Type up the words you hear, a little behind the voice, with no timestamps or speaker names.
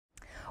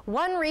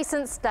One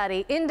recent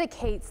study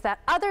indicates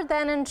that other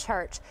than in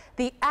church,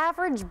 the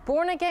average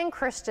born-again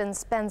Christian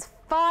spends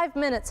 5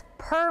 minutes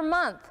per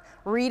month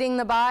reading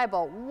the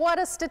Bible. What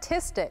a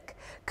statistic.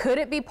 Could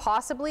it be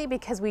possibly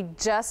because we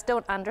just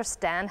don't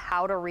understand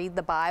how to read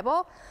the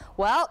Bible?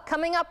 Well,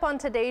 coming up on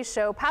today's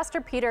show, Pastor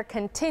Peter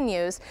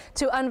continues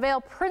to unveil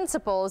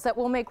principles that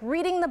will make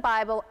reading the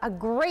Bible a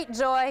great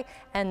joy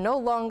and no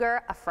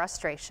longer a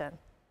frustration.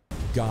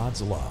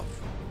 God's love,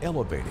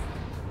 elevating,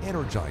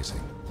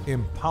 energizing,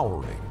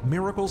 empowering.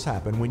 Miracles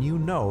happen when you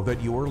know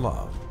that you are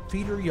loved.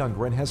 Peter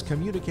Youngren has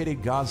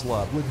communicated God's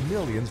love with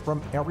millions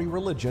from every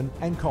religion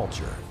and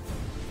culture.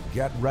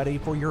 Get ready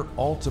for your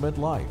ultimate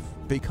life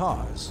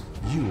because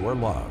you are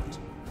loved.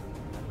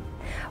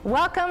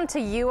 Welcome to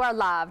You Are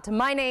Loved.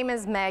 My name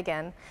is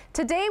Megan.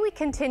 Today we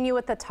continue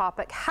with the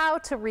topic, how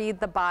to read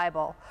the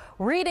Bible.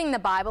 Reading the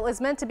Bible is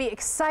meant to be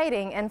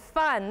exciting and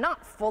fun,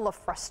 not full of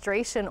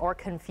frustration or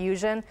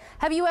confusion.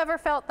 Have you ever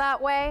felt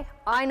that way?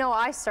 I know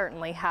I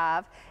certainly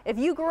have. If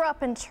you grew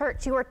up in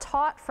church, you were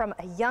taught from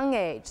a young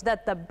age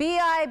that the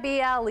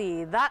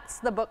Bible, that's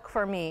the book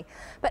for me.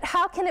 But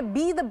how can it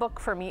be the book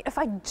for me if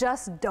I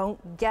just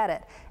don't get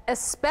it?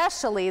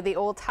 Especially the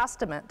Old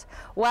Testament.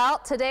 Well,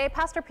 today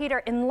Pastor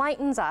Peter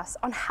enlightens us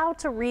on how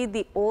to read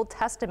the Old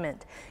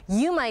Testament.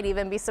 You might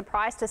even be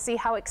surprised to see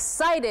how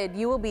excited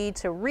you will be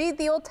to read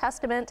the Old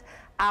Testament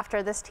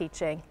after this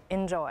teaching.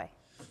 Enjoy.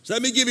 So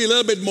let me give you a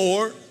little bit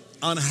more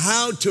on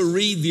how to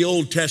read the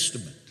Old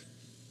Testament.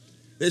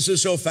 This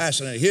is so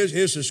fascinating.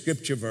 Here's a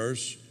scripture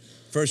verse,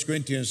 1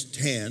 Corinthians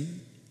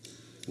 10,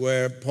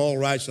 where Paul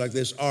writes like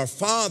this: Our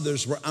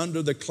fathers were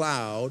under the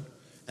cloud,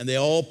 and they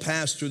all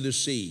passed through the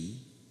sea,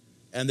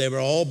 and they were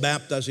all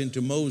baptized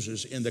into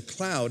Moses in the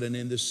cloud and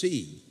in the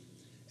sea.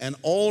 And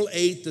all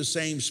ate the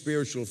same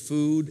spiritual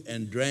food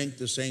and drank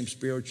the same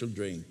spiritual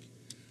drink.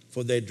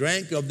 For they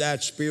drank of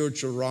that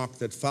spiritual rock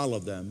that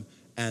followed them,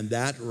 and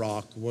that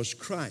rock was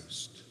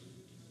Christ.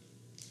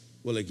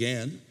 Well,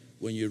 again,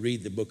 when you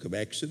read the book of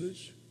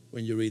Exodus,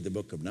 when you read the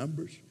book of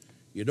Numbers,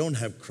 you don't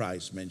have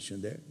Christ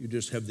mentioned there. You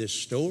just have this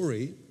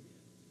story.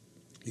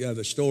 You have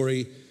a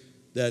story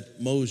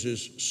that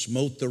Moses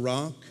smote the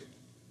rock,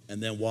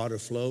 and then water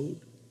flowed.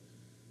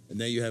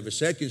 And then you have a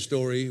second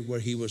story where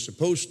he was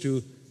supposed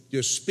to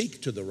just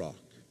speak to the rock.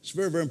 It's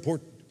very, very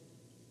important.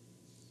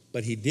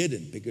 But he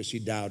didn't because he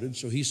doubted,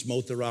 so he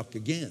smote the rock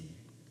again.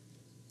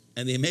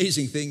 And the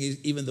amazing thing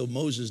is, even though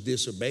Moses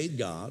disobeyed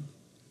God,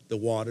 the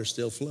water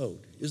still flowed.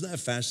 Isn't that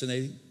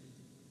fascinating?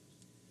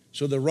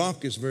 So the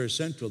rock is very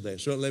central there.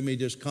 So let me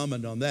just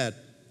comment on that.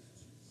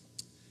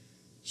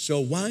 So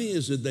why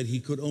is it that he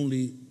could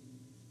only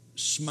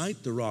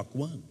smite the rock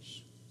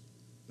once?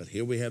 But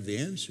here we have the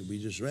answer.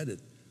 We just read it.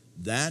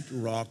 That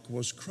rock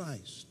was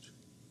Christ.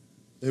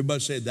 Everybody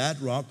say, that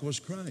rock was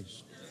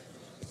Christ.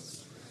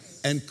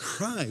 And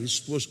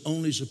Christ was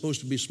only supposed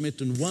to be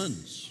smitten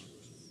once.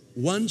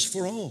 Once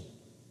for all.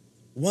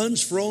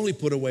 Once for all he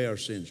put away our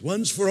sins.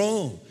 Once for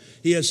all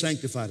he has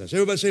sanctified us.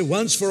 Everybody say,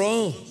 once for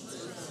all.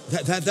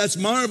 That's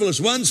marvelous.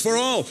 Once for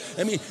all.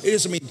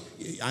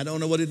 I don't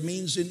know what it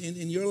means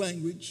in your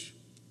language.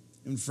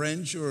 In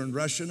French or in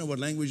Russian or what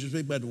language you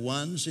speak, but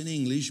once in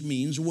English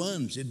means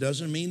once. It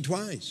doesn't mean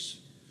twice.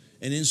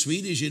 And in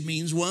Swedish it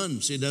means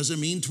once. It doesn't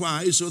mean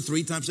twice or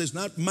 3 times. There's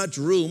not much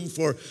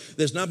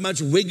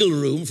wiggle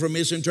room for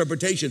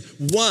misinterpretation.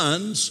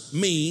 Once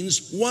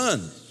means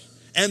once.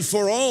 And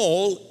for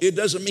all, it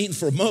doesn't mean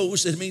for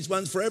most, it means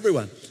once for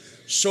everyone.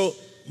 So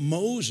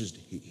Moses,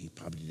 he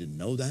probably didn't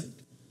know that.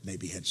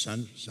 Maybe he had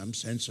some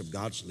sense of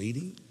God's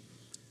leading,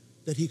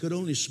 that he could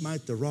only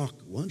smite the rock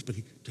once, but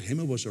to him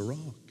it was a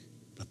rock.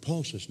 But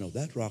Paul says, no,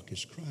 that rock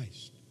is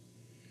Christ.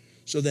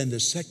 So then the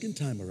second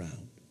time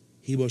around,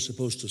 he was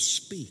supposed to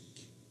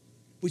speak,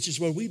 which is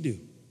what we do.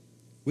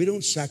 We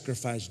don't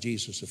sacrifice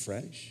Jesus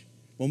afresh.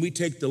 When we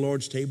take the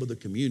Lord's table, the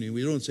communion,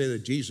 we don't say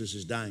that Jesus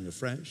is dying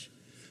afresh,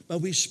 but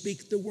we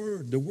speak the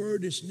word. The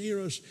word is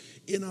near us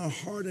in our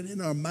heart and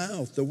in our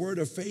mouth, the word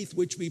of faith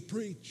which we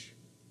preach.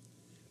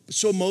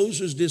 So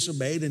Moses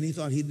disobeyed, and he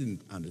thought he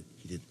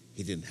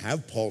didn't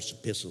have Paul's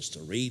epistles to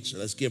read, so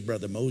let's give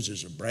Brother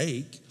Moses a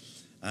break.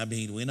 I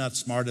mean, we're not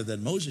smarter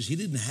than Moses. He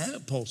didn't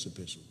have Paul's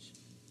epistles.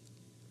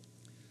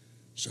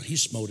 So he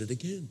smote it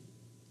again.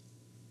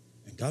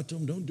 And God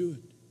told him, don't do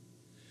it.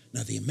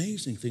 Now, the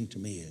amazing thing to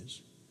me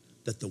is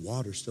that the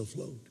water still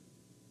flowed.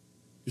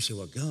 You say,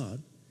 well,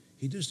 God,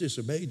 he just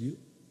disobeyed you.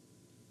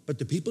 But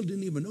the people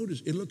didn't even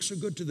notice. It looked so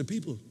good to the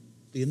people.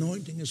 The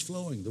anointing is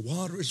flowing. The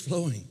water is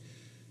flowing.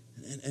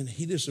 And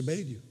he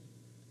disobeyed you.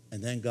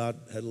 And then God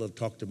had a little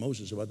talk to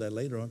Moses about that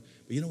later on.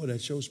 But you know what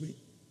that shows me?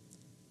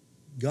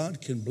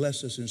 God can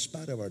bless us in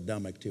spite of our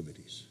dumb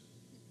activities.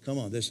 Come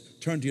on,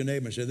 turn to your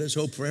neighbor and say, there's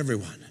hope for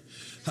everyone.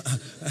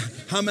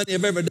 How many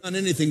have ever done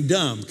anything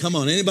dumb? Come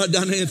on, anybody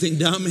done anything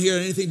dumb here?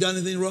 Done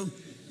anything wrong?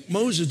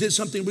 Moses did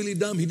something really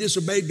dumb. He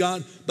disobeyed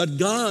God, but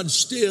God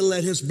still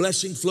let his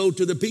blessing flow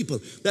to the people.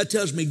 That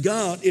tells me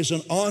God is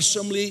an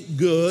awesomely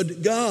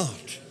good God.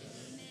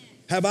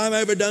 Have I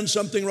ever done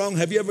something wrong?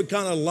 Have you ever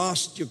kind of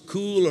lost your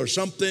cool or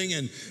something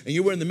and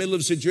you were in the middle of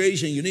a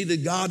situation, you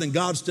needed God and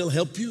God still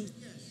helped you?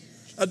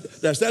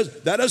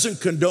 That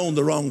doesn't condone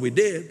the wrong we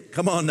did.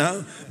 Come on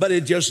now. But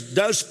it just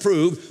does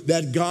prove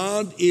that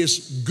God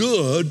is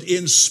good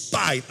in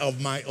spite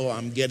of my,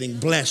 I'm getting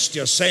blessed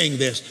just saying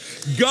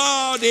this.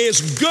 God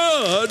is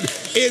good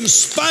in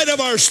spite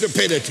of our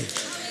stupidity.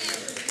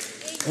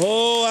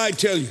 Oh, I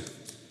tell you.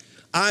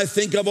 I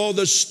think of all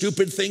the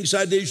stupid things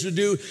I used to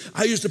do.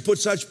 I used to put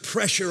such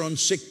pressure on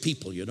sick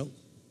people, you know.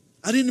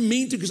 I didn't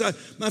mean to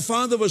because my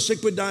father was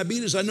sick with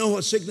diabetes. I know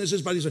what sickness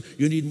is, but he said,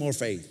 you need more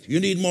faith. You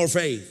need more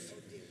faith.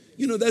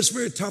 You know, that's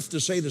very tough to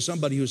say to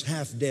somebody who's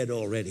half dead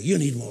already. You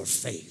need more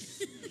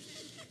faith.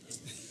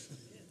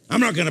 I'm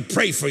not going to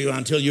pray for you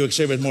until you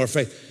exhibit more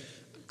faith.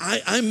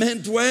 I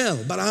meant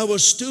well, but I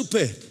was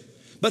stupid.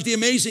 But the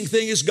amazing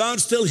thing is God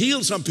still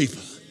healed some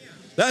people.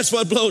 That's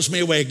what blows me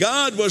away.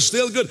 God was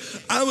still good.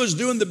 I was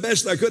doing the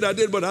best I could. I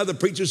did what other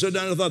preachers had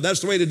done. I thought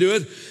that's the way to do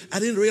it. I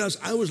didn't realize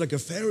I was like a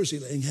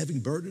Pharisee having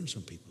burdens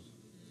on people.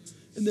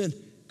 And then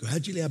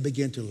gradually I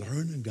began to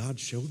learn and God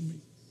showed me.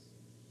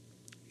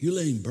 You're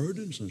laying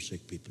burdens on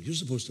sick people. You're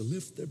supposed to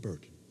lift their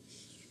burden.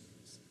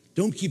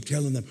 Don't keep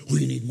telling them, oh,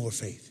 you need more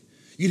faith.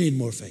 You need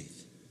more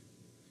faith.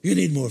 You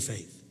need more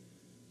faith.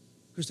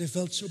 Because they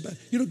felt so bad.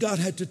 You know, God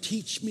had to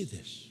teach me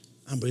this.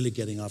 I'm really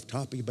getting off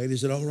topic, but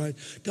is it all right?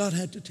 God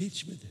had to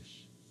teach me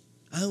this.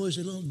 I was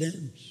a little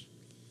dense.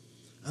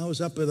 I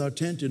was up with our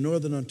tent in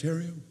northern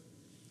Ontario,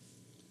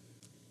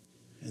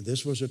 and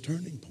this was a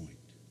turning point.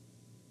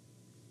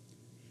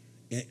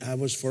 And I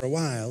was for a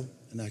while,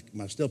 and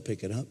I still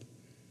pick it up,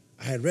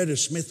 I had read a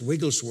Smith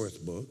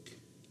Wigglesworth book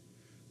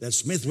that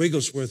Smith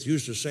Wigglesworth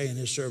used to say in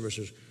his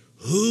services,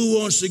 who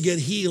wants to get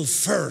healed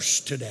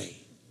first today?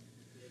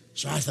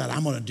 So I thought,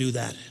 I'm going to do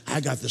that.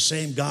 I got the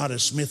same God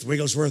as Smith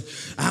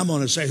Wigglesworth. I'm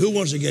going to say, who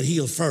wants to get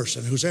healed first?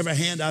 And whosever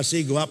hand I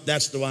see go up,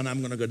 that's the one I'm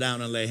going to go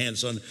down and lay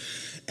hands on.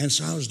 And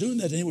so I was doing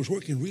that, and it was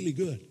working really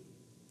good.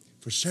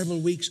 For several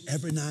weeks,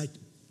 every night,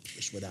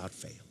 just without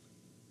fail.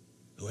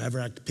 Whoever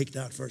I picked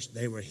out first,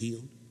 they were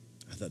healed.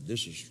 I thought,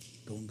 this is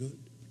going good.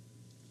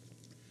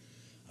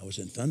 I was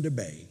in Thunder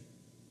Bay,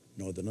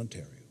 northern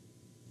Ontario.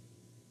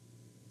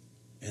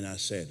 And I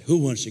said, who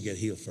wants to get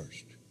healed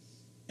first?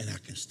 And I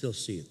can still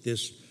see it.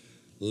 This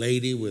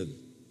lady with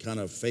kind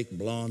of fake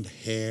blonde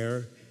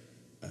hair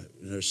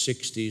in her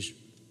 60s,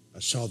 I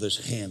saw this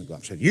hand go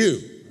up. I said, you.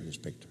 I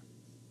just picked her.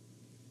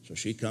 So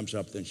she comes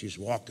up, then she's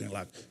walking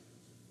like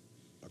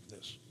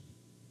this.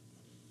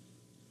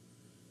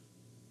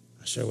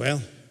 I said,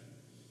 well,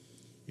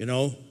 you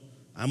know,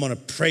 I'm going to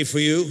pray for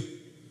you,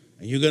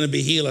 and you're going to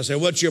be healed. I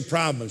said, what's your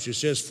problem? She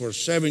says, for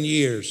 7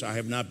 years, I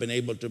have not been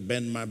able to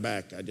bend my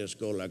back. I just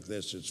go like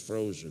this. It's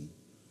frozen.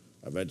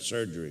 I've had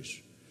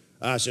surgeries.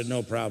 I said,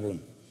 no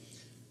problem.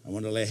 I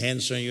want to lay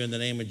hands on you in the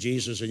name of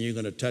Jesus, and you're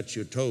going to touch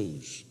your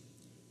toes.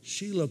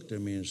 She looked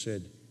at me and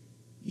said,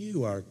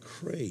 you are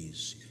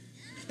crazy.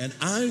 And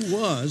I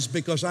was,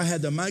 because I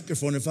had the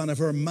microphone in front of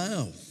her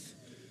mouth.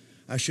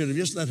 I should have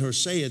just let her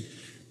say it,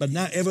 but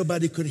now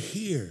everybody could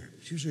hear.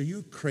 She said,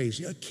 you're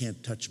crazy. I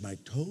can't touch my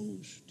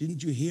toes.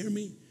 Didn't you hear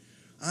me?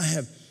 I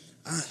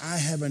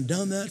haven't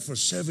done that for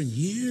 7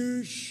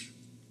 years.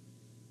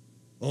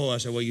 Oh, I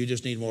said, well, you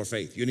just need more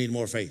faith. You need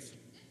more faith.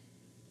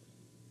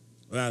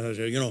 Well, I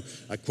said, you know,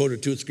 I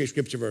quoted 2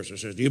 scripture verses.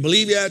 I says, do you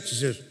believe yet? She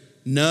says,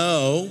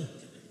 no.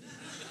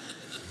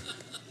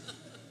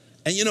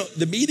 And, you know,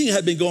 the meeting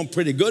had been going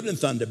pretty good in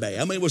Thunder Bay.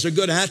 I mean, it was a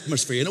good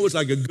atmosphere. You know, it was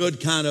like a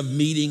good kind of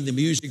meeting. The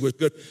music was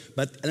good.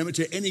 But I'm going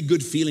to tell you, any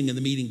good feeling in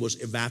the meeting was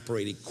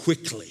evaporating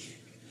quickly.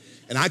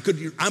 And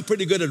I'm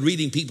pretty good at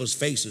reading people's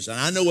faces. And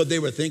I know what they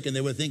were thinking.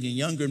 They were thinking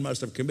Youngren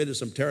must have committed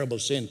some terrible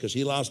sin because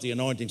he lost the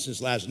anointing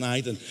since last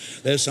night. And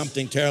there's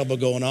something terrible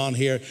going on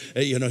here.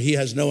 You know, he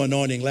has no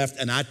anointing left.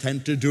 And I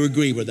tend to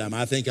agree with them.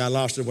 I think I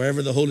lost it.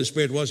 Wherever the Holy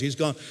Spirit was, he's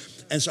gone.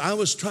 And so I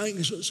was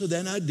trying. So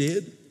then I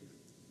did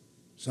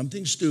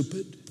something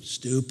stupid.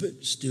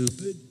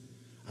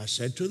 I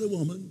said to the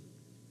woman,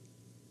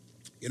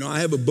 you know, I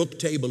have a book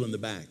table in the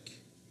back.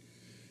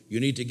 You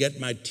need to get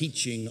my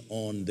teaching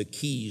on the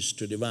keys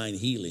to divine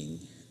healing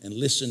and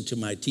listen to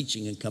my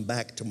teaching and come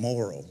back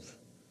tomorrow.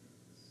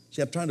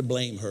 See, I'm trying to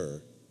blame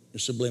her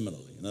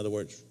subliminally. In other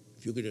words,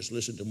 if you could just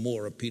listen to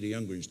more of Peter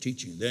Youngren's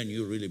teaching, then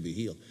you'll really be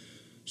healed.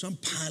 So I'm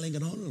piling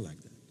it on her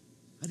like that.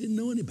 I didn't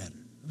know any better.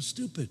 I was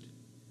stupid.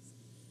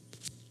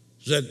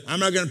 She said, I'm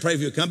not going to pray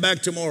for you. Come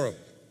back tomorrow.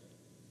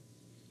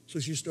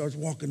 So she starts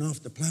walking off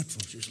the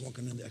platform. She's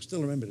walking in there. I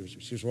still remember this.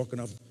 She's walking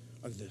off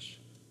like this.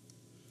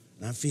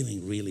 And I'm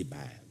feeling really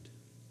bad.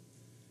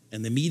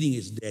 And the meeting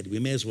is dead. We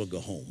may as well go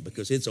home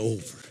because it's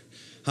over.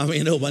 I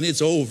mean, no, when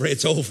it's over,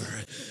 it's over.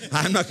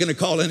 I'm not going to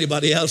call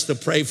anybody else to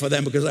pray for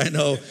them because I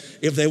know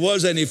if there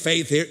was any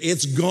faith here,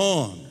 it's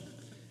gone.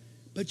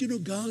 But you know,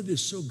 God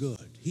is so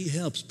good. He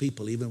helps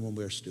people even when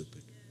we're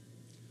stupid.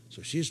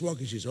 So she's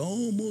walking. She's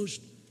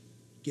almost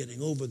getting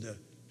over the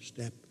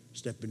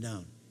stepping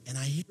down. And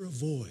I hear a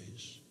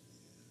voice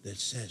that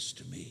says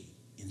to me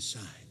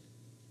inside,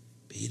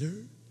 Peter,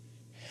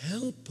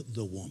 help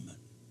the woman.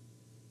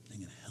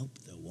 thinking, help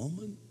the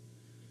woman?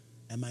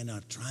 Am I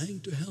not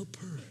trying to help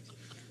her?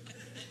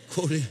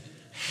 Quoting,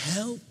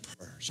 help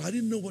her. So I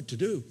didn't know what to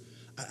do.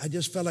 I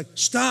just felt like,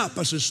 stop.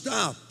 I said,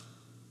 stop.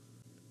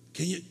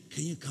 Can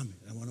you come?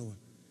 I went over.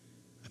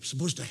 I'm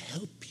supposed to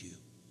help you.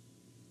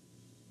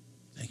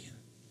 Thinking,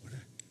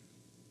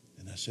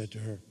 and I said to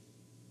her,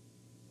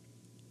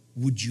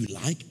 would you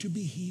like to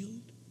be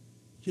healed?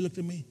 She looked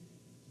at me.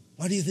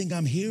 What do you think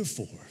I'm here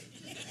for?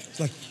 It's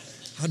like,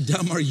 how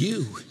dumb are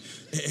you?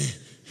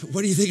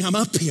 What do you think I'm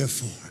up here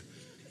for?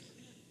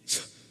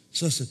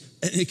 So I said,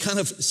 and it kind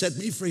of set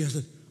me free. I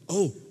said,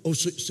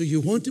 so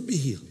you want to be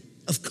healed?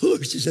 Of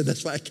course. She said,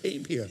 that's why I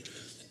came here.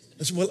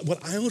 I said, well,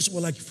 I also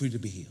would like for you to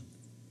be healed.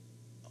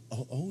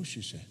 Oh,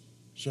 she said.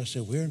 So I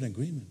said, we're in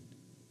agreement.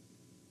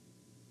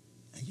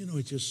 And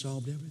it just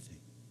solved everything.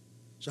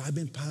 So I've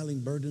been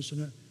piling burdens on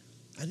her.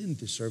 I didn't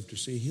deserve to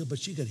see her healed, but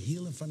she got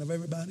healed in front of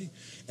everybody.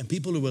 And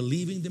people who were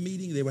leaving the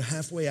meeting, they were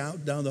halfway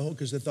out down the hall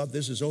because they thought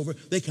this is over.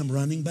 They come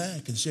running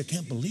back and say, I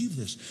can't believe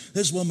this.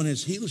 This woman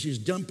is healed. She's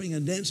jumping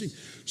and dancing.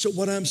 So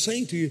what I'm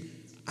saying to you,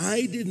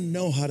 I didn't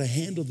know how to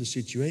handle the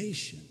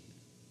situation.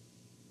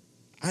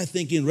 I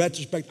think in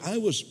retrospect,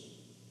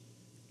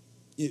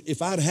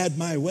 if I'd had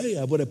my way,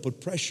 I would have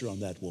put pressure on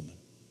that woman.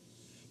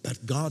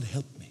 But God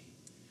helped me.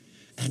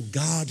 And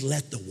God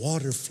let the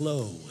water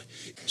flow.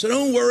 So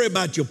don't worry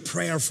about your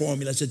prayer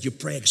formula that you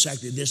pray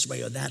exactly this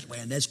way or that way,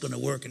 and that's going to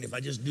work, and if I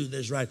just do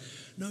this right.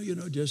 No,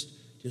 just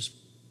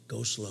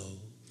go slow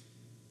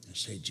and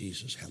say,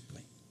 Jesus, help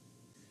me.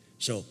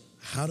 So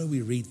how do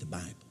we read the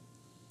Bible?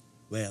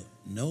 Well,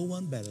 no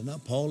one better. Now,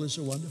 Paul is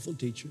a wonderful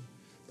teacher,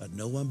 but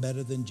no one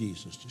better than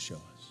Jesus to show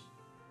us.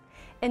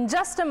 In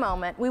just a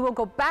moment, we will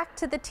go back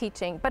to the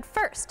teaching. But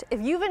first, if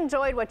you've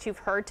enjoyed what you've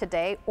heard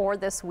today or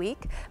this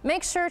week,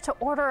 make sure to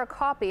order a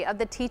copy of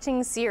the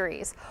teaching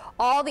series.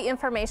 All the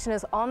information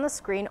is on the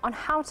screen on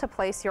how to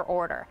place your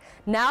order.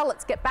 Now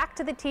let's get back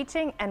to the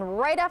teaching, and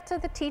right after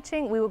the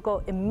teaching, we will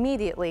go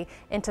immediately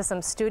into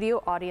some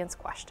studio audience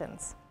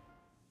questions.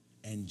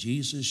 And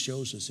Jesus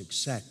shows us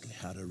exactly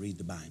how to read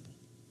the Bible.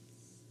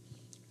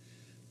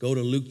 Go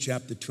to Luke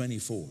chapter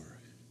 24.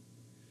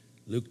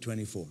 Luke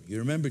 24. You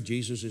remember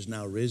Jesus is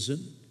now risen,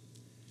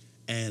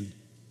 and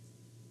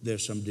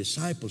there's some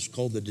disciples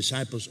called the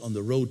disciples on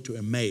the road to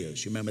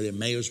Emmaus. You remember that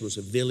Emmaus was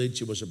a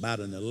village. It was about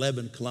an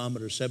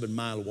 11-kilometer,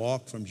 7-mile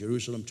walk from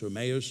Jerusalem to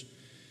Emmaus.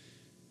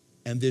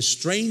 And this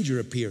stranger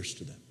appears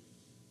to them,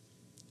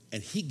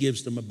 and he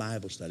gives them a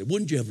Bible study.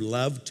 Wouldn't you have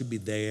loved to be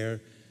there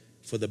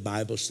for the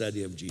Bible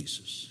study of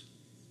Jesus?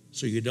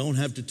 So you don't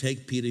have to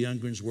take Peter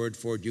Youngren's word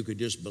for it. You could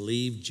just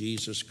believe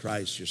Jesus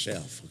Christ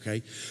yourself,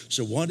 okay?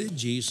 So what did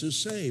Jesus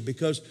say?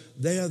 Because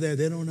they are there,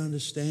 they don't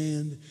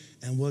understand,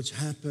 and what's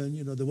happened,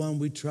 the one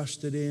we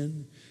trusted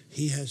in,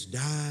 he has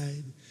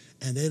died,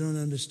 and they don't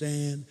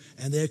understand,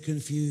 and they're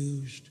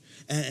confused,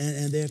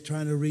 and they're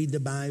trying to read the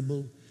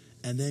Bible,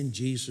 and then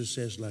Jesus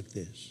says like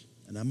this,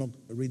 and I'm going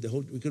to read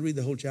we could read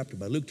the whole chapter,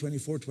 but Luke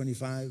 24,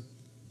 25,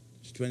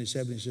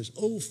 27, he says,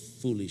 "O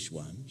foolish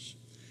ones,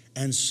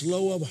 and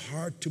slow of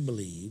heart to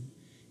believe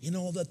in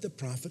all that the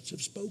prophets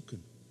have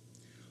spoken.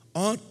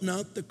 Ought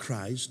not the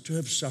Christ to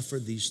have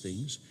suffered these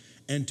things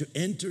and to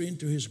enter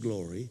into his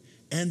glory?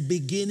 And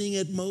beginning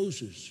at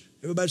Moses."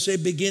 Everybody say,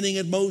 beginning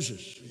at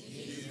Moses.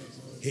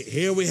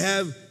 Here we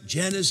have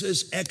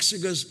Genesis,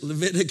 Exodus,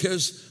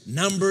 Leviticus,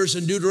 Numbers,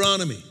 and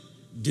Deuteronomy.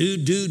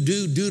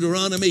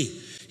 Deuteronomy.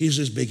 He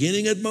says,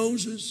 beginning at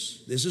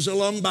Moses. This is a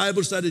long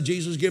Bible study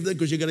Jesus gave them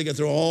because you got to get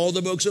through all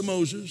the books of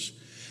Moses.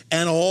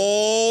 And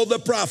all the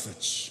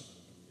prophets.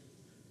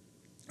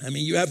 I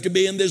mean, you have to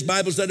be in this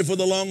Bible study for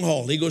the long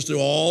haul. He goes through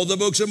all the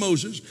books of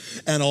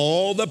Moses and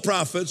all the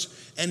prophets,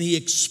 and he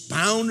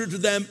expounded to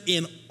them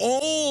in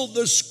all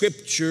the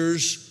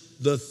scriptures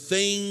the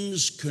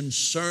things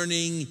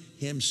concerning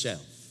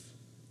himself.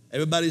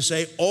 Everybody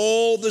say,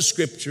 all the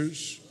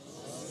scriptures,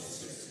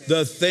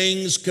 the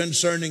things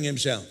concerning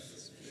himself.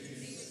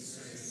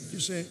 You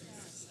say,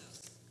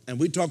 and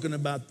we're talking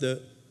about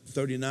the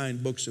 39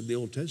 books of the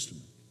Old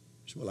Testament.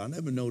 Well, I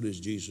never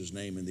noticed Jesus'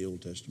 name in the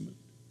Old Testament.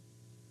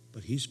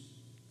 But he's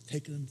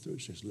taken them through. He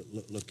says,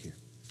 look here.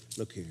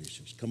 Look here, he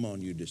says. Come on,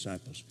 you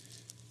disciples.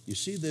 You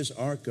see this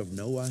ark of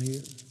Noah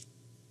here?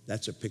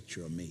 That's a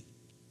picture of me.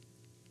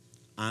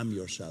 I'm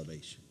your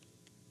salvation.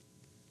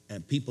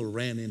 And people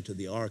ran into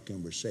the ark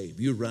and were saved.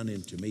 You run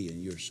into me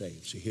and you're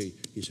saved. See here,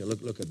 he said,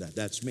 look at that.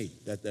 That's me.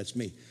 That's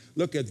me.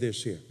 Look at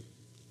this here.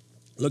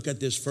 Look at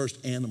this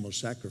first animal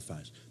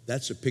sacrifice.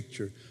 That's a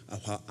picture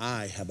of how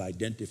I have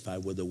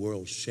identified with the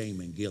world's shame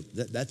and guilt.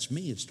 That's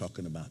me. It's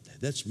talking about that.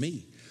 That's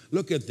me.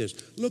 Look at this.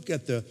 Look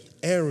at the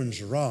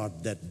Aaron's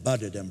rod that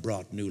budded and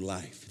brought new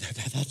life.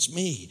 That's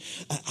me.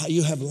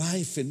 You have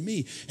life in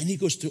me. And he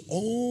goes through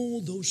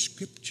all those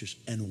scriptures,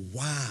 and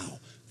wow,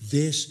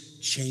 this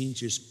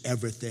changes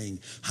everything,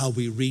 how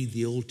we read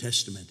the Old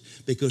Testament.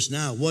 Because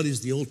now, what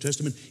is the Old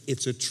Testament?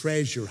 It's a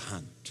treasure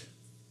hunt.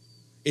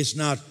 It's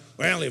not,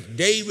 well, if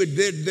David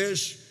did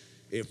this,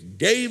 if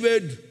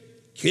David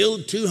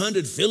killed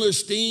 200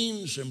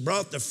 Philistines and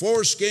brought the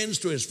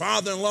foreskins to his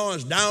father-in-law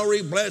as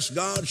dowry. Bless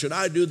God, should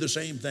I do the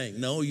same thing?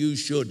 No, you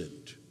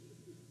shouldn't.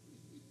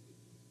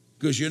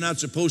 Because you're not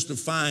supposed to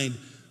find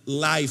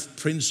life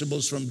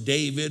principles from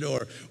David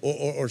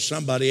or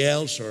somebody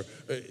else.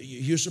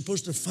 You're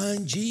supposed to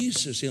find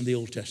Jesus in the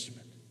Old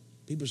Testament.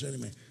 People say to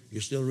me,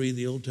 you still read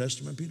the Old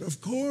Testament, Peter? Of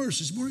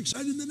course, it's more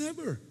exciting than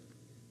ever.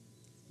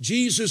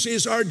 Jesus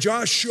is our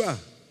Joshua.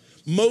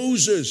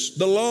 Moses,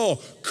 the law,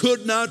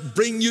 could not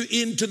bring you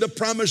into the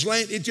promised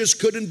land. It just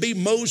couldn't be.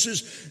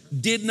 Moses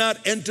did not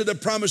enter the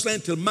promised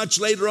land till much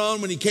later on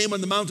when he came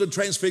on the Mount of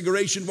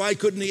Transfiguration. Why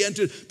couldn't he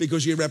enter?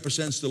 Because he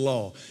represents the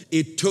law.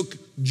 It took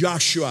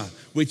Joshua,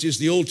 which is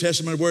the Old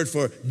Testament word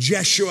for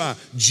Jeshua,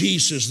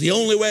 Jesus. The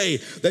only way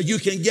that you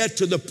can get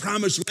to the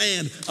promised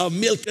land of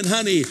milk and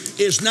honey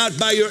is not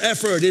by your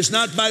effort. It's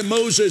not by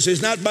Moses.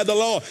 It's not by the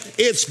law.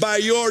 It's by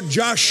your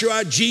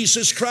Joshua,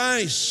 Jesus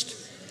Christ.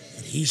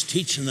 He's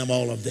teaching them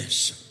all of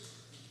this.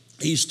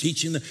 He's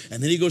teaching them.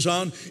 And then he goes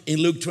on in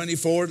Luke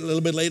 24, a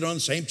little bit later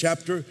on, same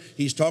chapter.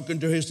 He's talking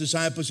to his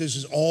disciples. He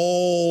says,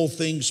 all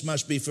things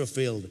must be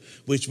fulfilled,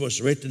 which was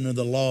written in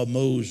the law of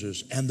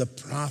Moses and the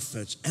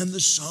prophets and the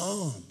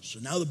Psalms. So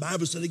now the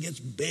Bible study gets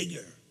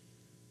bigger.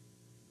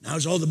 Now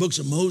it's all the books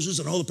of Moses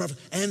and all the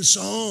prophets and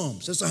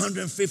Psalms. That's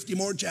 150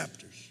 more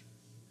chapters.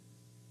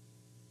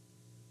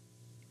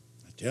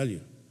 I tell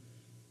you.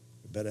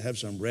 Better have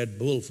some Red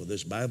Bull for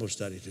this Bible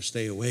study to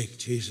stay awake.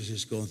 Jesus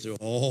is going through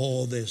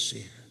all this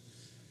here.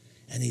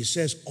 And he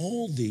says,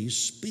 all these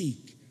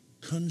speak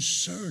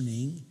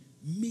concerning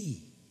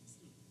me.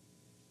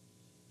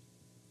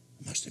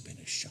 It must have been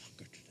a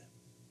shocker to them.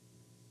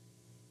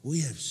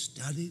 We have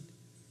studied.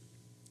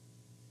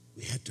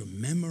 We had to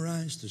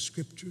memorize the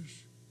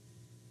scriptures.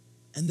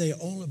 And they're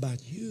all about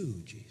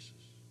you, Jesus.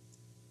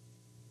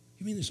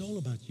 You mean it's all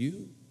about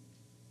you?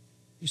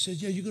 He said,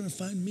 yeah, you're going to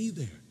find me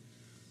there.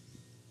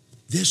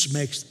 This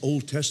makes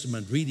Old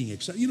Testament reading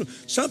exciting. You know,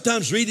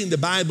 sometimes reading the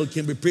Bible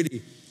can be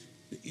pretty.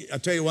 I'll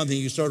tell you one thing,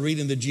 you start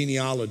reading the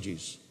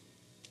genealogies.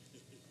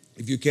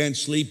 If you can't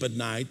sleep at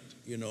night,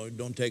 you know,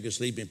 don't take a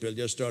sleeping pill,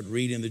 just start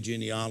reading the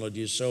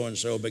genealogies.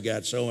 So-and-so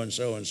begat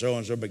so-and-so, and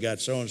so-and-so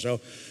begat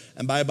so-and-so.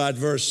 And by about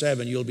verse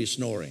 7, you'll be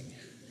snoring.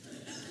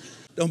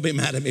 Don't be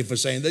mad at me for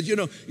saying that. You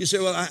know, you say,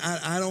 well,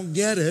 I don't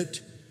get it.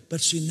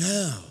 But see,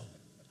 now,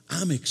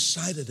 I'm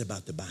excited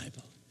about the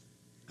Bible.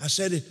 I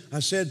said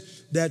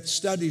that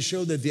studies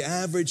show that the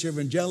average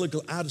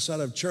evangelical outside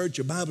of church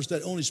or Bible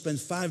study only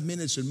spends 5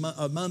 minutes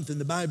a month in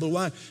the Bible.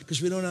 Why? Because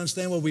we don't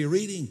understand what we're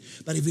reading.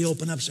 But if we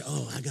open up and say,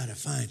 oh, I got to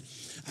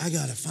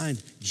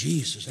find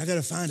Jesus. I got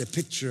to find a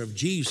picture of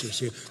Jesus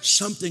here.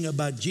 Something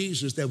about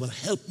Jesus that will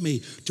help me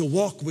to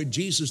walk with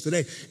Jesus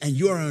today. And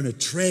you are on a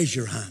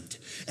treasure hunt.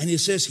 And he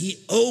says he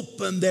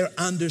opened their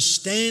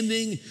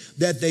understanding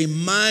that they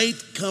might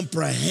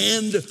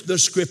comprehend the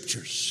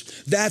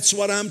scriptures. That's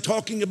what I'm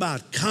talking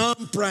about,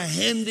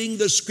 comprehending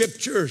the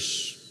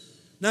scriptures.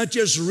 Not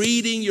just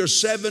reading your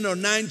 7 or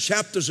 9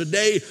 chapters a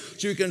day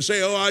so you can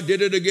say, oh, I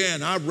did it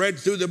again. I've read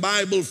through the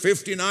Bible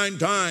 59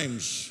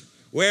 times.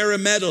 Wear a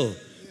medal.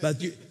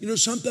 But you know,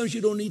 sometimes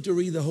you don't need to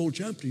read the whole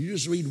chapter. You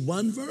just read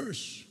one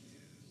verse.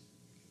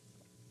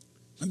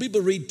 Some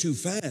people read too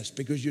fast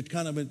because you're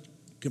kind of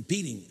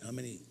competing how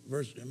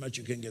much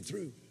you can get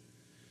through.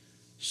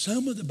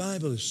 Some of the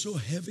Bible is so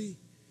heavy,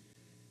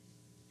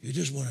 you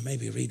just want to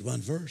maybe read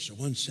one verse or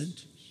one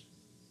sentence.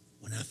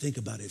 When I think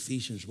about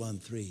Ephesians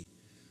 1:3,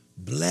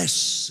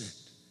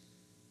 blessed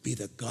be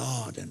the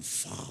God and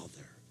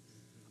Father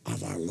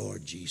of our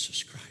Lord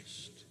Jesus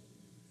Christ,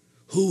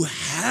 who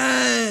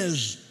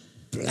has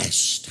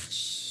blessed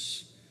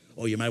us.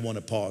 Oh, you might want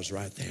to pause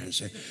right there and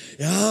say,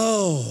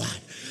 oh,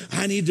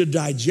 I need to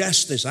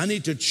digest this. I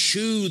need to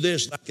chew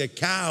this like a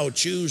cow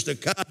chews the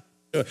cud.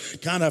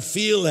 Kind of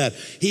feel that.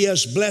 He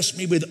has blessed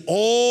me with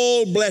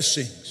all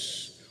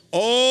blessings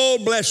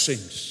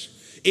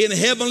in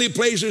heavenly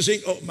places.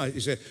 You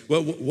say,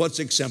 well, what's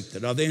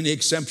exempted? Are there any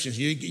exemptions?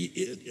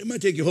 It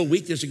might take you a whole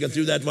week just to get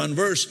through that one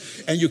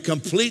verse, and you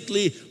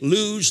completely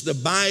lose the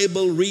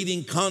Bible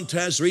reading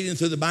contest, reading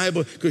through the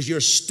Bible, because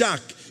you're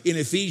stuck in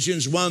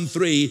Ephesians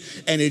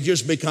 1:3, and it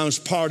just becomes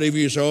part of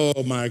you. So,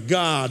 oh my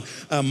God,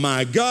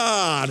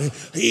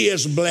 He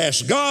is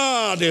blessed.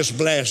 God is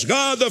blessed.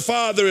 God the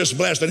Father is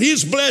blessed, and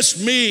He's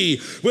blessed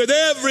me with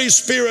every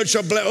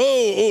spiritual blessing.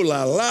 Oh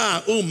la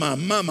la, oh my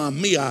mama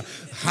mia,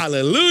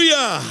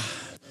 hallelujah.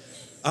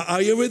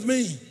 Are you with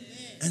me?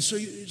 And so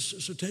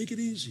take it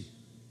easy.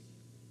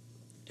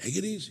 Take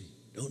it easy.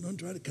 Don't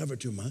try to cover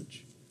too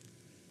much.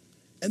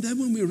 And then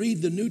when we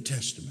read the New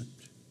Testament,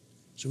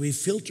 so we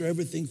filter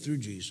everything through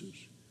Jesus.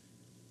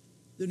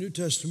 The New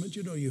Testament,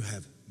 you know, you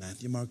have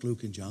Matthew, Mark,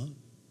 Luke, and John.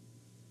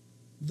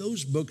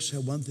 Those books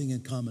have one thing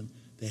in common.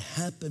 They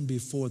happen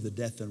before the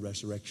death and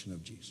resurrection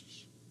of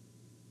Jesus.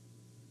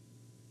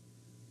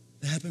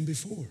 They happen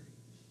before.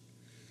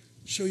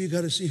 So you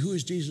got to see, who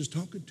is Jesus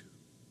talking to?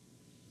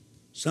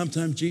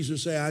 Sometimes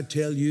Jesus say, I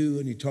tell you,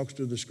 and he talks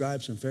to the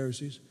scribes and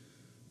Pharisees.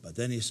 But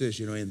then he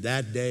says, you know, in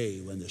that day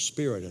when the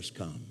Spirit has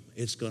come,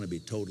 it's going to be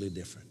totally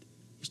different.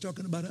 He's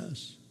talking about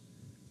us.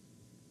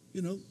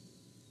 You know,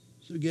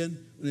 so again,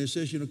 when it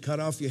says,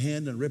 cut off your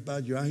hand and rip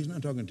out your eye, he's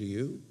not talking to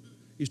you.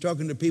 He's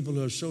talking to people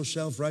who are so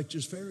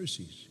self-righteous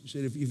Pharisees. He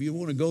said, if you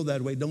want to go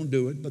that way, don't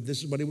do it, but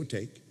this is what it would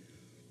take.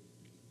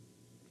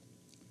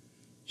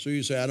 So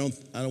you say, I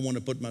don't want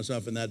to put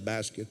myself in that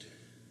basket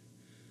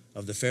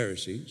of the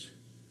Pharisees.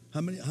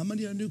 How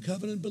many are New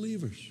Covenant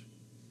believers?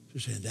 So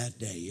saying that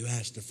day, you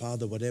ask the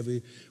Father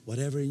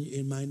whatever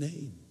in my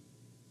name,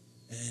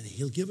 and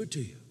he'll give it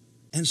to you.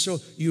 And so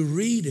you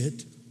read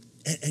it,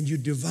 and you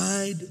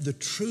divide the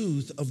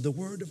truth of the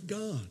Word of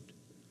God.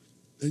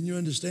 And you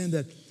understand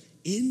that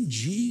in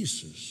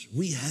Jesus,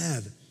 we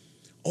have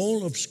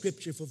all of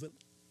Scripture fulfilled.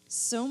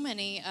 So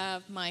many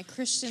of my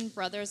Christian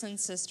brothers and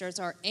sisters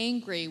are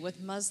angry with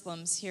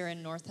Muslims here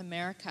in North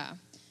America.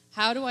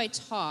 How do I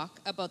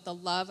talk about the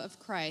love of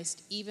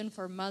Christ, even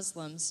for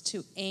Muslims,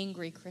 to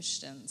angry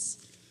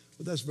Christians?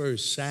 Well, that's very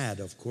sad,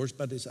 of course,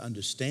 but it's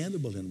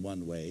understandable in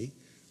one way.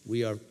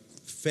 We are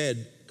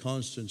fed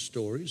constant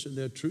stories, and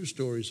they're true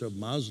stories of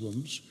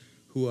Muslims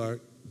who are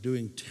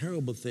doing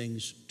terrible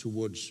things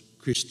towards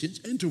Christians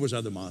and towards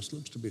other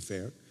Muslims, to be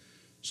fair.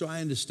 So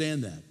I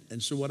understand that.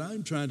 And so what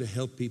I'm trying to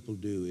help people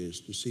do is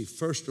to see,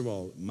 first of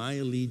all, my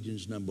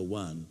allegiance, number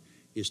one,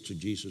 is to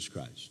Jesus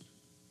Christ.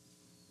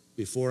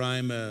 Before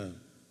I'm a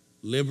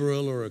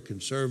liberal or a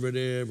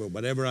conservative or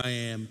whatever I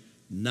am,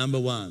 number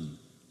one,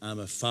 I'm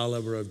a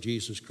follower of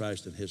Jesus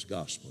Christ and his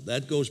gospel.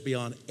 That goes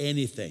beyond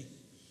anything.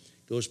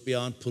 It goes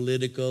beyond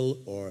political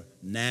or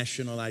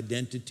national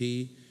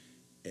identity,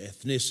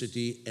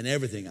 ethnicity, and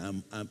everything.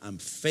 I'm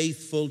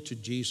faithful to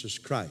Jesus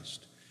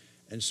Christ.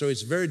 And so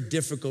it's very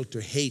difficult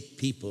to hate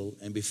people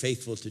and be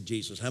faithful to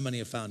Jesus. How many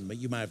have found,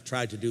 you might have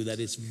tried to do that.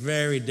 It's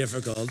very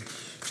difficult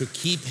to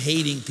keep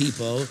hating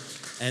people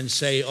and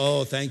say,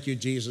 oh, thank you,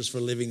 Jesus, for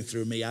living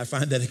through me. I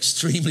find that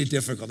extremely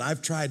difficult.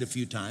 I've tried a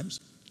few times.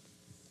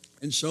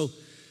 And so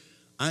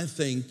I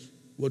think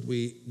what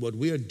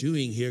we are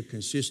doing here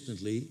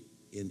consistently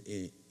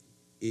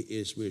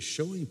is we're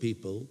showing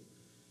people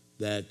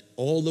that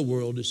all the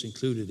world is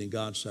included in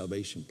God's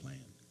salvation plan.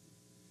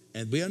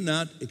 And we are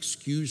not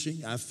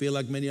excusing. I feel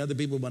like many other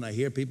people, when I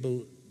hear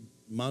people,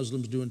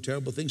 Muslims doing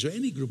terrible things, or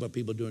any group of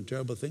people doing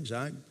terrible things,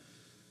 I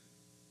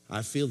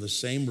feel the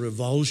same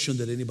revulsion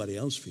that anybody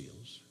else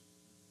feels.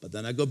 But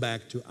then I go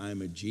back to,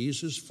 I'm a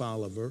Jesus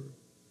follower,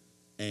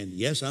 and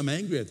yes, I'm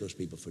angry at those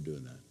people for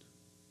doing that.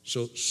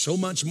 So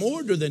much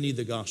more do they need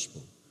the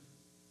gospel.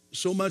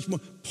 So much more.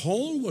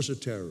 Paul was a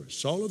terrorist.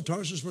 Saul of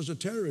Tarsus was a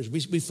terrorist.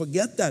 We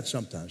forget that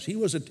sometimes. He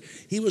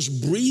was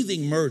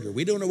breathing murder.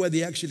 We don't know whether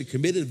he actually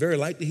committed. Very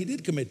likely he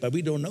did commit, but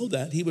we don't know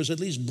that. He was at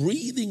least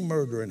breathing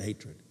murder and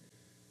hatred.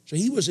 So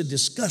he was a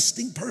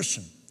disgusting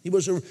person. He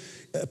was a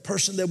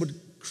person that would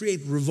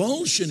create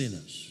revulsion in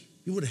us.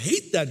 You would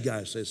hate that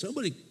guy. Say,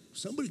 somebody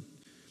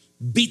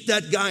beat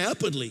that guy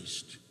up at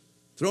least.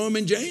 Throw him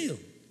in jail.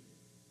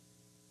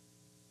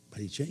 But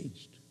he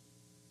changed.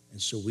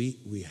 And so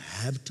we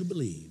have to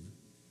believe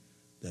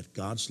that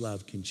God's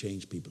love can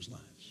change people's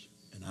lives.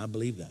 And I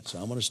believe that. So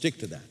I want to stick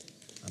to that.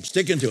 I'm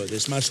sticking to it.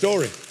 It's my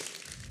story.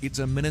 It's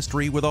a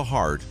ministry with a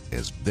heart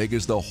as big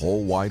as the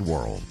whole wide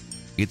world.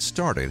 It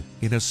started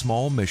in a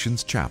small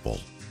missions chapel.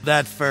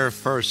 That very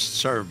first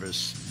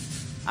service,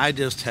 I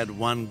just had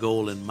one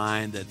goal in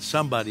mind, that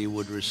somebody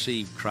would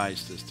receive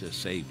Christ as their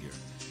Savior.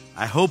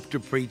 I hoped to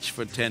preach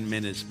for 10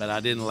 minutes, but I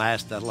didn't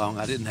last that long.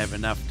 I didn't have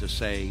enough to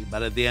say.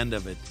 But at the end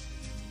of it,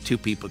 2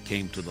 people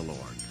came to the Lord.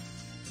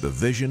 The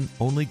vision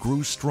only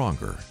grew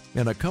stronger,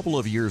 and a couple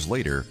of years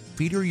later,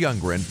 Peter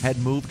Youngren had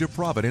moved to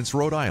Providence,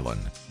 Rhode Island,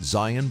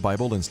 Zion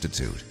Bible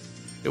Institute.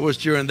 It was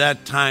during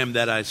that time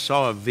that I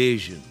saw a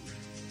vision,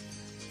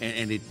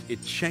 and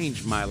it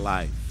changed my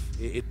life.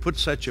 It put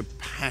such a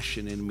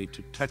passion in me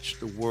to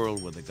touch the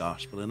world with the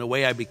gospel. In a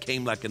way, I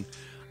became like an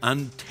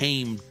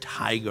untamed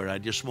tiger. I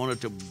just wanted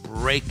to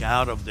break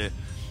out of the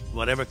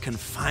whatever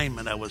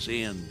confinement I was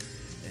in.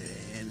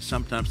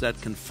 Sometimes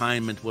that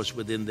confinement was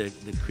within the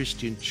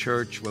Christian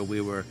church, where we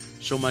were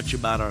so much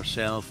about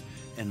ourselves,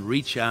 and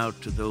reach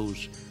out to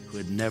those who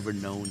had never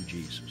known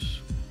Jesus.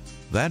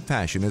 That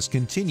passion has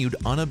continued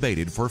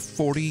unabated for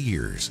 40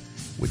 years,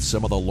 with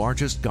some of the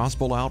largest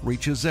gospel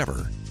outreaches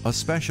ever,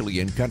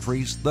 especially in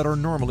countries that are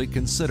normally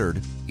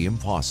considered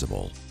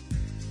impossible.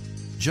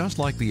 Just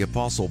like the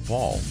Apostle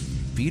Paul,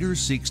 Peter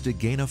seeks to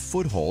gain a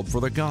foothold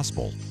for the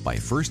gospel by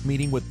first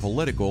meeting with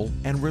political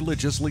and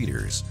religious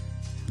leaders.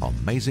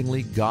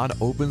 Amazingly, God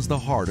opens the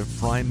heart of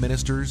prime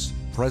ministers,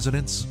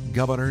 presidents,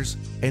 governors,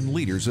 and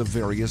leaders of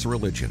various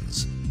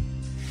religions.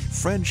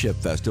 Friendship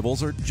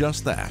festivals are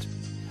just that.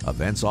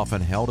 Events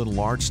often held in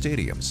large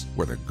stadiums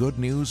where the good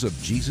news of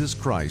Jesus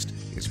Christ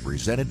is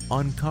presented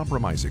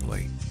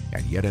uncompromisingly,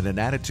 and yet in an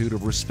attitude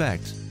of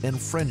respect and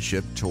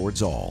friendship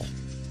towards all.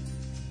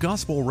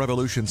 Gospel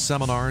Revolution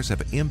seminars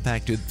have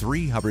impacted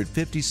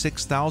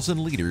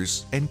 356,000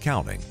 leaders and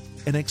counting,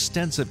 an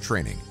extensive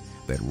training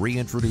that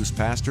reintroduce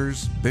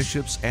pastors,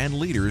 bishops, and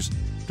leaders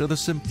to the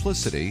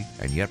simplicity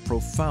and yet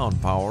profound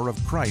power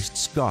of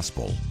Christ's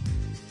gospel.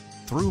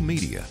 Through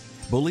media,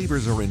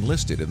 believers are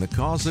enlisted in the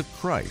cause of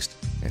Christ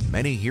and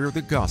many hear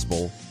the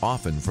gospel,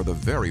 often for the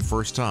very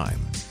first time.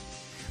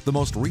 The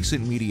most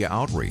recent media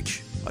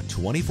outreach, a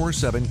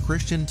 24/7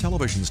 Christian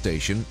television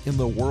station in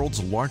the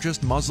world's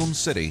largest Muslim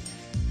city,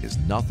 is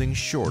nothing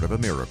short of a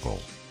miracle.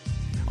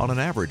 On an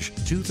average,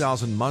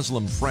 2,000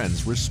 Muslim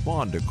friends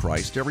respond to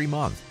Christ every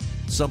month,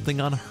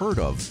 something unheard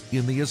of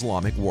in the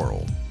Islamic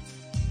world.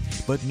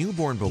 But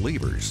newborn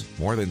believers,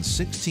 more than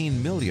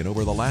 16 million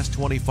over the last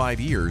 25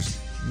 years,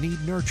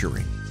 need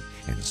nurturing.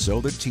 And so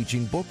the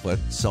teaching booklet,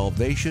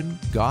 Salvation,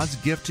 God's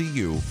Gift to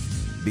You,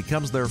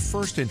 becomes their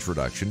first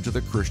introduction to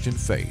the Christian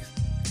faith.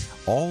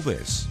 All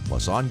this,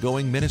 plus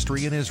ongoing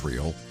ministry in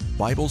Israel,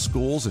 Bible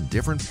schools in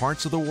different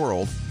parts of the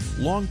world,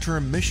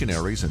 long-term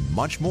missionaries, and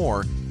much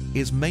more,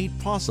 is made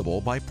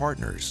possible by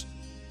partners.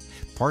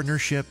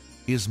 Partnership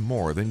is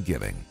more than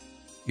giving.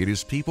 It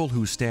is people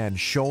who stand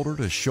shoulder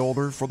to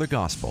shoulder for the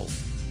gospel.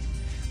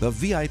 The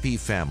VIP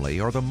family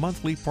are the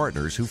monthly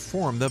partners who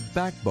form the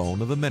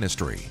backbone of the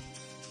ministry.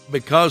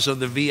 Because of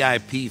the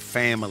VIP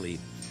family,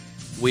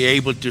 we're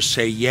able to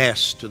say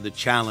yes to the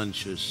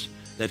challenges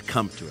that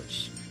come to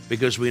us.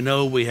 Because we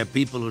know we have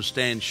people who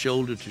stand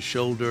shoulder to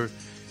shoulder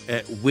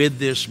with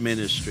this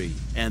ministry,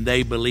 and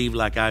they believe,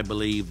 like I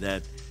believe,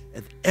 that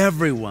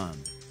everyone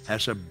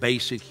has a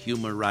basic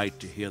human right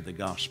to hear the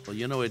gospel.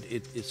 You know,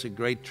 it's a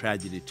great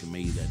tragedy to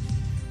me that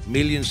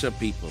millions of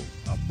people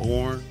are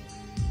born,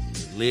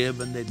 they live,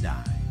 and they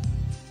die,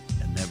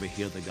 and never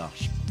hear the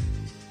gospel.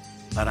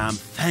 But I'm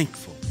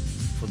thankful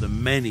for the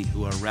many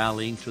who are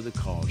rallying to the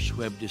cause,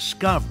 who have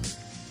discovered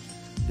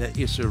that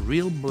it's a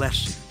real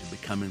blessing to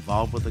become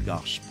involved with the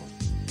gospel.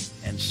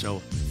 And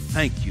so,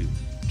 thank you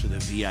to the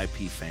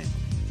VIP family.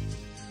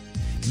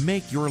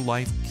 Make your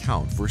life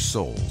count for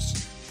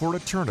souls, for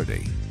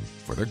eternity,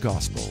 for the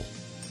gospel.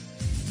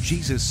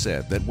 Jesus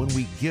said that when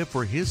we give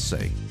for His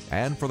sake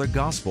and for the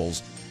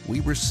gospel's,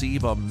 we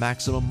receive a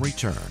maximum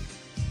return.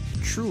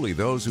 Truly,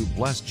 those who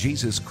bless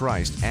Jesus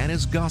Christ and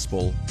His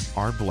gospel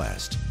are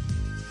blessed.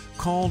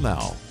 Call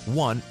now,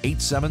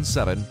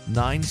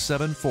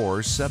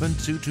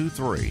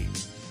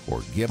 1-877-974-7223,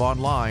 or give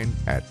online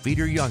at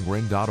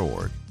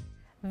peteryoungren.org.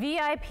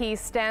 VIP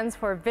stands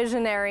for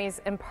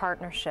Visionaries in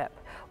Partnership.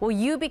 Will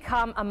you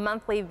become a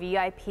monthly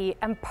VIP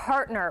and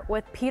partner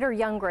with Peter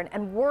Youngren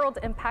and World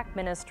Impact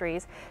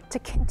Ministries to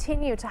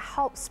continue to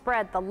help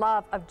spread the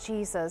love of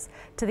Jesus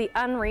to the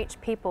unreached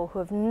people who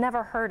have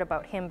never heard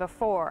about Him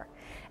before?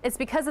 It's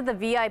because of the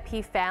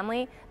VIP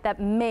family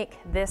that make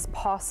this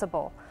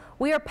possible.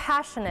 We are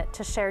passionate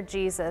to share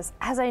Jesus,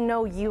 as I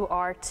know you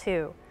are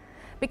too.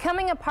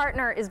 Becoming a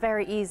partner is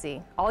very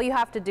easy. All you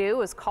have to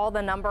do is call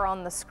the number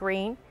on the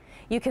screen.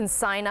 You can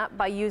sign up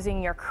by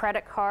using your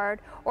credit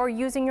card or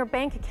using your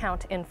bank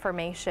account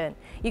information.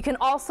 You can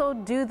also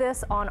do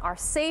this on our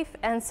safe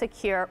and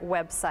secure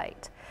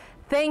website.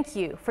 Thank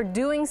you for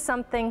doing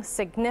something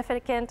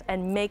significant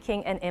and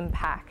making an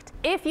impact.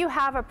 If you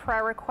have a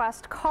prayer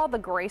request, call the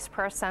Grace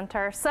Prayer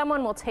Center.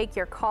 Someone will take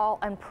your call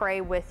and pray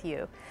with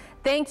you.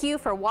 Thank you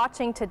for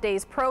watching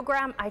today's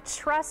program. I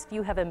trust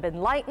you have been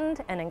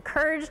enlightened and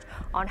encouraged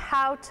on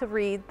how to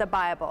read the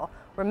Bible.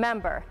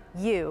 Remember,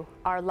 you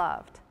are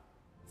loved.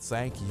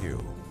 Thank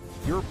you.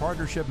 Your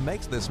partnership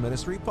makes this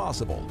ministry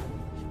possible.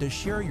 To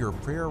share your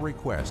prayer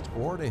request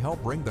or to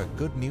help bring the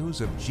good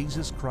news of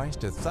Jesus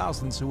Christ to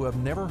thousands who have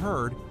never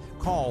heard,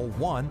 call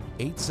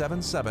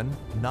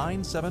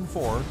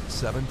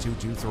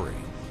 1-877-974-7223.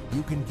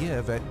 You can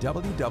give at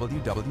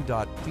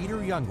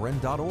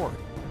www.peteryoungren.org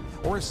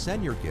or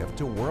send your gift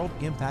to World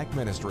Impact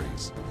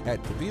Ministries at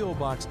P.O.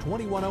 Box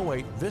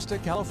 2108, Vista,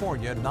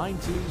 California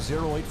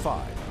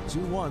 92085,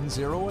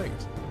 2108.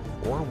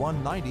 Or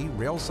 190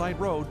 Railside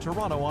Road,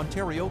 Toronto,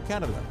 Ontario,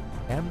 Canada,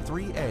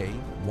 M3A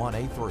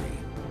 1A3.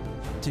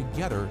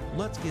 Together,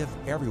 let's give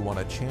everyone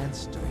a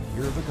chance to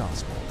hear the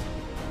gospel.